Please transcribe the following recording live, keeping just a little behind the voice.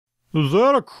Is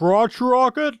that a crotch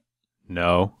rocket?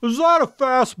 No. Is that a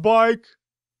fast bike?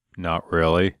 Not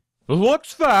really. It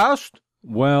looks fast.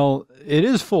 Well, it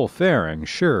is full fairing,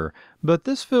 sure, but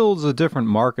this fills a different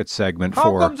market segment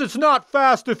How comes it's not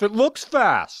fast if it looks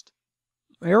fast?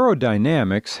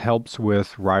 Aerodynamics helps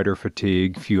with rider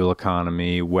fatigue, fuel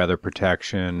economy, weather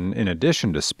protection, in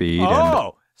addition to speed.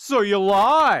 Oh, so you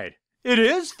lied. It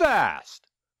is fast.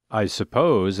 I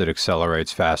suppose it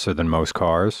accelerates faster than most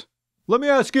cars. Let me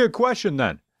ask you a question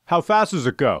then. How fast does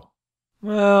it go?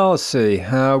 Well, let's see.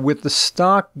 With the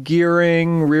stock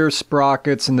gearing, rear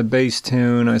sprockets, and the base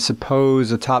tune, I suppose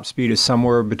the top speed is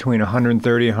somewhere between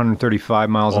 130 and 135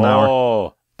 miles an hour.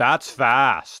 Oh, that's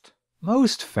fast.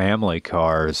 Most family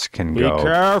cars can go. Be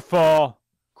careful.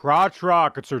 Crotch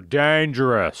rockets are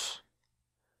dangerous.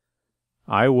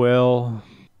 I will.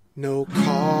 No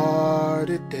car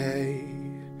today.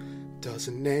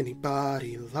 Doesn't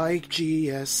anybody like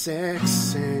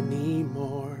GSX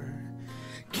anymore?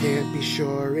 Can't be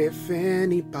sure if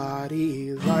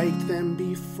anybody liked them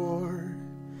before,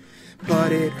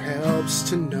 but it helps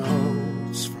to know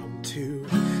it's from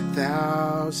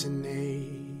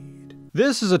 2008.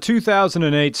 This is a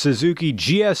 2008 Suzuki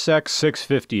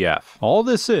GSX650F. All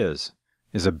this is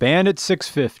a Bandit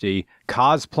 650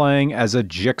 cosplaying as a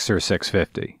Gixxer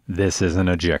 650. This isn't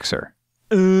a Gixxer.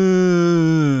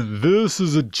 This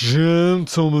is a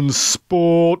gentleman's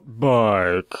sport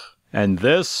bike. And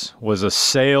this was a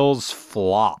sales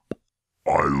flop.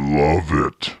 I love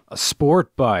it. A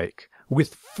sport bike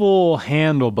with full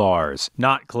handlebars,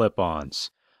 not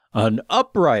clip-ons. An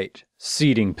upright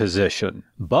seating position,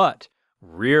 but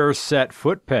rear set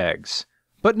foot pegs,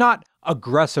 but not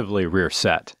aggressively rear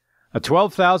set. A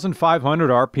 12,500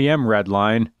 RPM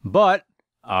redline, but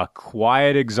a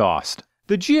quiet exhaust.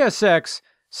 The GSX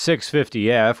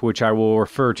 650F, which I will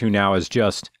refer to now as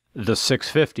just the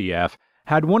 650F,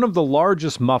 had one of the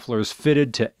largest mufflers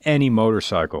fitted to any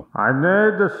motorcycle. I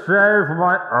need to shave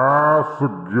my ass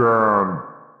again.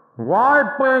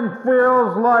 Wiping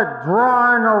feels like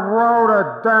drawing a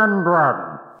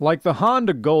rhododendron. Like the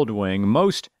Honda Goldwing,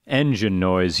 most engine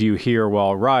noise you hear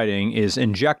while riding is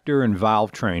injector and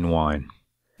valve train whine.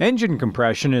 Engine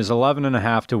compression is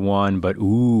 11.5 to 1, but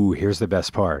ooh, here's the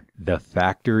best part. The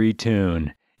factory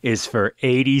tune is for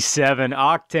 87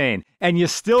 octane, and you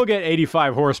still get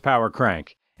 85 horsepower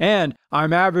crank. And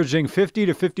I'm averaging 50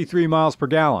 to 53 miles per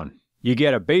gallon. You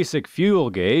get a basic fuel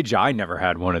gauge, I never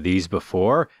had one of these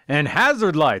before, and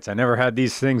hazard lights, I never had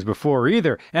these things before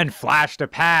either, and flash to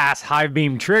pass, high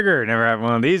beam trigger, never had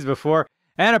one of these before,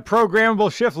 and a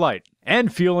programmable shift light,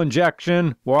 and fuel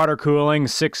injection, water cooling,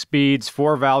 6 speeds,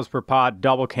 4 valves per pot,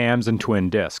 double cams, and twin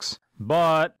discs.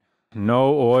 But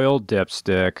no oil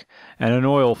dipstick, and an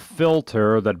oil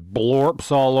filter that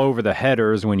blorps all over the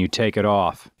headers when you take it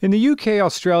off. In the UK,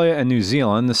 Australia, and New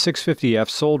Zealand, the 650F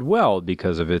sold well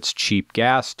because of its cheap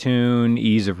gas tune,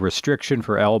 ease of restriction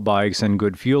for L bikes, and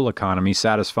good fuel economy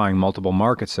satisfying multiple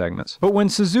market segments. But when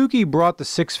Suzuki brought the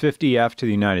 650F to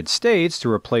the United States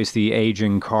to replace the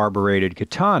aging carbureted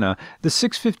Katana, the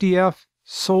 650F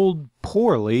sold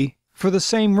poorly for the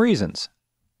same reasons.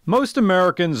 Most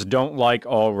Americans don't like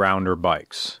all-rounder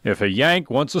bikes. If a Yank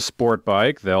wants a sport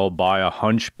bike, they'll buy a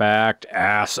hunchbacked,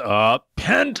 ass-up,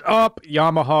 pent-up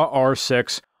Yamaha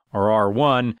R6 or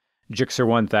R1, Gixxer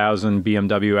 1000,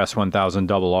 BMW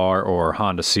S1000RR, or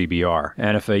Honda CBR.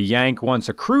 And if a Yank wants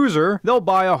a cruiser, they'll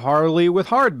buy a Harley with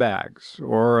hard bags,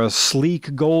 or a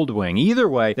sleek Goldwing. Either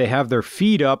way, they have their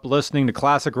feet up listening to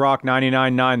classic rock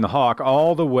 99.9 The Hawk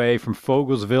all the way from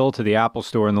Fogelsville to the Apple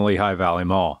Store in the Lehigh Valley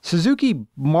Mall. Suzuki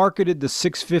marketed the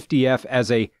 650F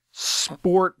as a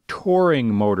sport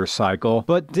touring motorcycle,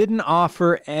 but didn't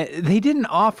offer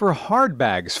hard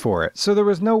bags for it, so there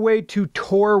was no way to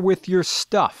tour with your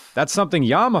stuff. That's something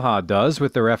Yamaha does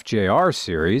with their FJR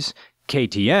series.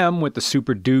 KTM with the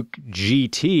Super Duke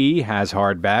GT has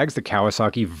hard bags. The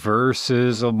Kawasaki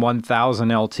Versys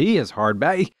 1000 LT has hard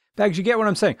bags. You get what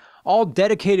I'm saying? All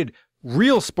dedicated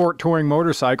real sport touring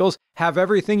motorcycles have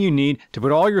everything you need to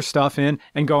put all your stuff in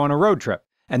and go on a road trip.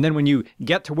 And then when you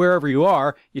get to wherever you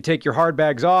are, you take your hard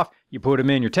bags off, you put them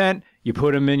in your tent, you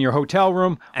put them in your hotel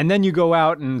room, and then you go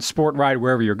out and sport ride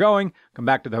wherever you're going, come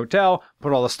back to the hotel,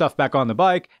 put all the stuff back on the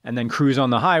bike, and then cruise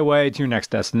on the highway to your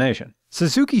next destination.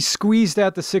 Suzuki squeezed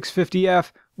out the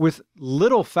 650F with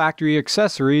little factory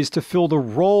accessories to fill the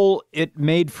role it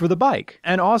made for the bike.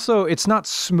 And also, it's not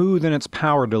smooth in its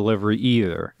power delivery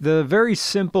either. The very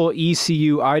simple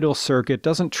ECU idle circuit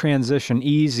doesn't transition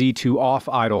easy to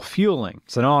off-idle fueling.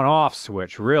 It's an on-off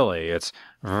switch, really. It's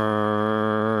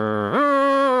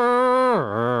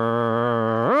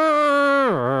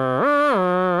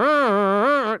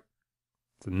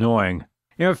It's annoying.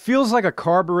 It feels like a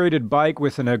carbureted bike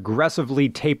with an aggressively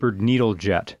tapered needle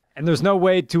jet. And there's no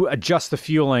way to adjust the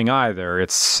fueling either,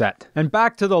 it's set. And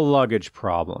back to the luggage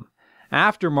problem.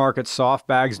 Aftermarket soft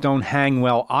bags don't hang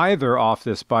well either off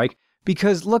this bike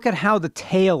because look at how the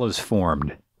tail is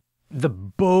formed. The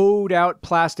bowed out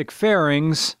plastic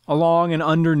fairings along and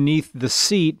underneath the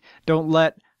seat don't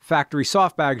let factory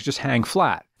soft bags just hang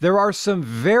flat. There are some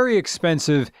very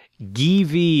expensive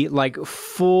Givi, like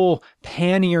full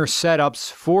pannier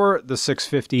setups for the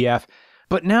 650F,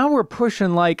 but now we're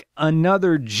pushing like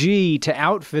another G to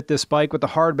outfit this bike with the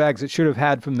hard bags it should have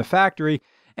had from the factory,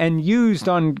 and used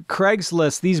on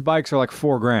Craigslist, these bikes are like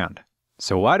 $4,000.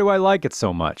 So why do I like it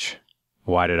so much?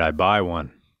 Why did I buy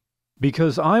one?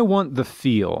 Because I want the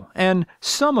feel and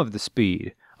some of the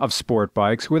speed of sport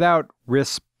bikes without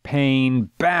wrist pain,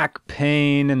 back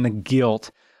pain, and the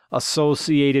guilt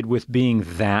associated with being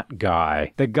that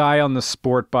guy. The guy on the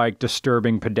sport bike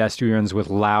disturbing pedestrians with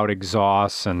loud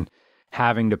exhausts and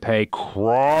having to pay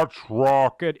crotch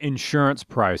rocket insurance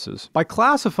prices. By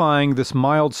classifying this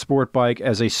mild sport bike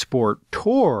as a sport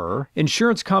tourer,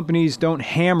 insurance companies don't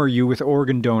hammer you with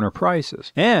organ donor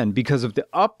prices. And because of the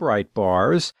upright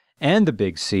bars and the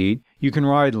big seat, you can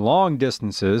ride long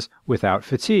distances without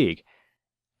fatigue.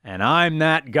 And I'm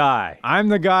that guy. I'm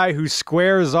the guy who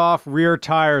squares off rear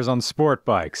tires on sport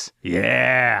bikes.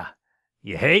 Yeah,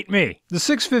 you hate me. The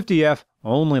 650F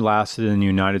only lasted in the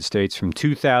United States from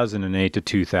 2008 to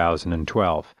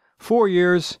 2012. 4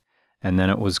 years, and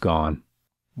then it was gone.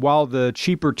 While the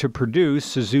cheaper-to-produce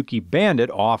Suzuki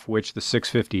Bandit, off which the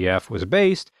 650F was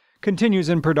based, continues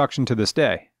in production to this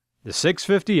day. The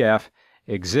 650F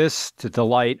exists to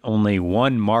delight only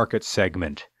one market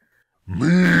segment.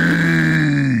 Me!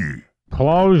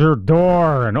 Close your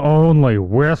door and only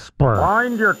whisper.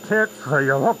 Find your tits so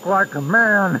you look like a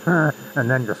man, and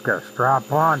then just get a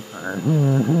strap on.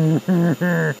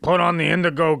 Put on the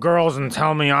Indigo Girls and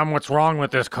tell me I'm what's wrong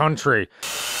with this country.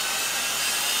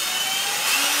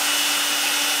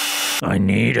 I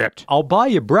need it. I'll buy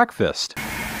you breakfast.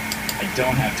 I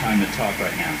don't have time to talk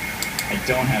right now. I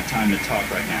don't have time to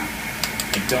talk right now.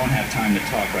 I don't have time to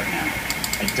talk right now.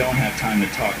 I don't have time to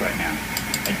talk right now.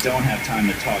 I don't have time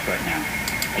to talk right now.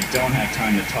 I don't have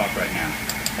time to talk right now.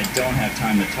 I don't have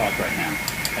time to talk right now.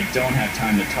 I don't have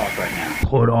time to talk right now.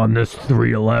 Put on this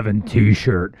 311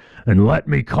 t-shirt and let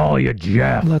me call you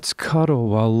Jeff. Let's cuddle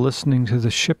while listening to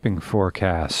the shipping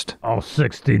forecast. I'll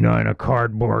 69 a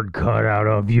cardboard cutout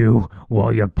of you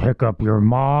while you pick up your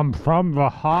mom from the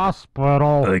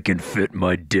hospital. I can fit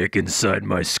my dick inside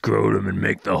my scrotum and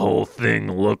make the whole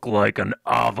thing look like an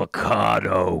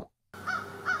avocado.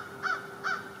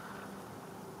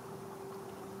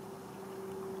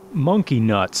 Monkey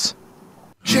nuts.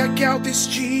 Check out this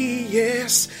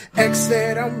GSX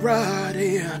that I'm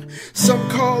riding. Some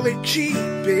call it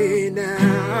cheaping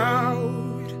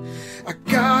out. I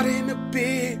got into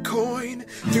Bitcoin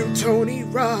through Tony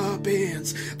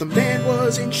Robbins. The man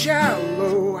was in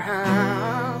shallow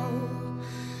how.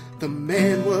 The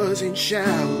man was in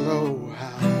shallow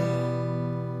how.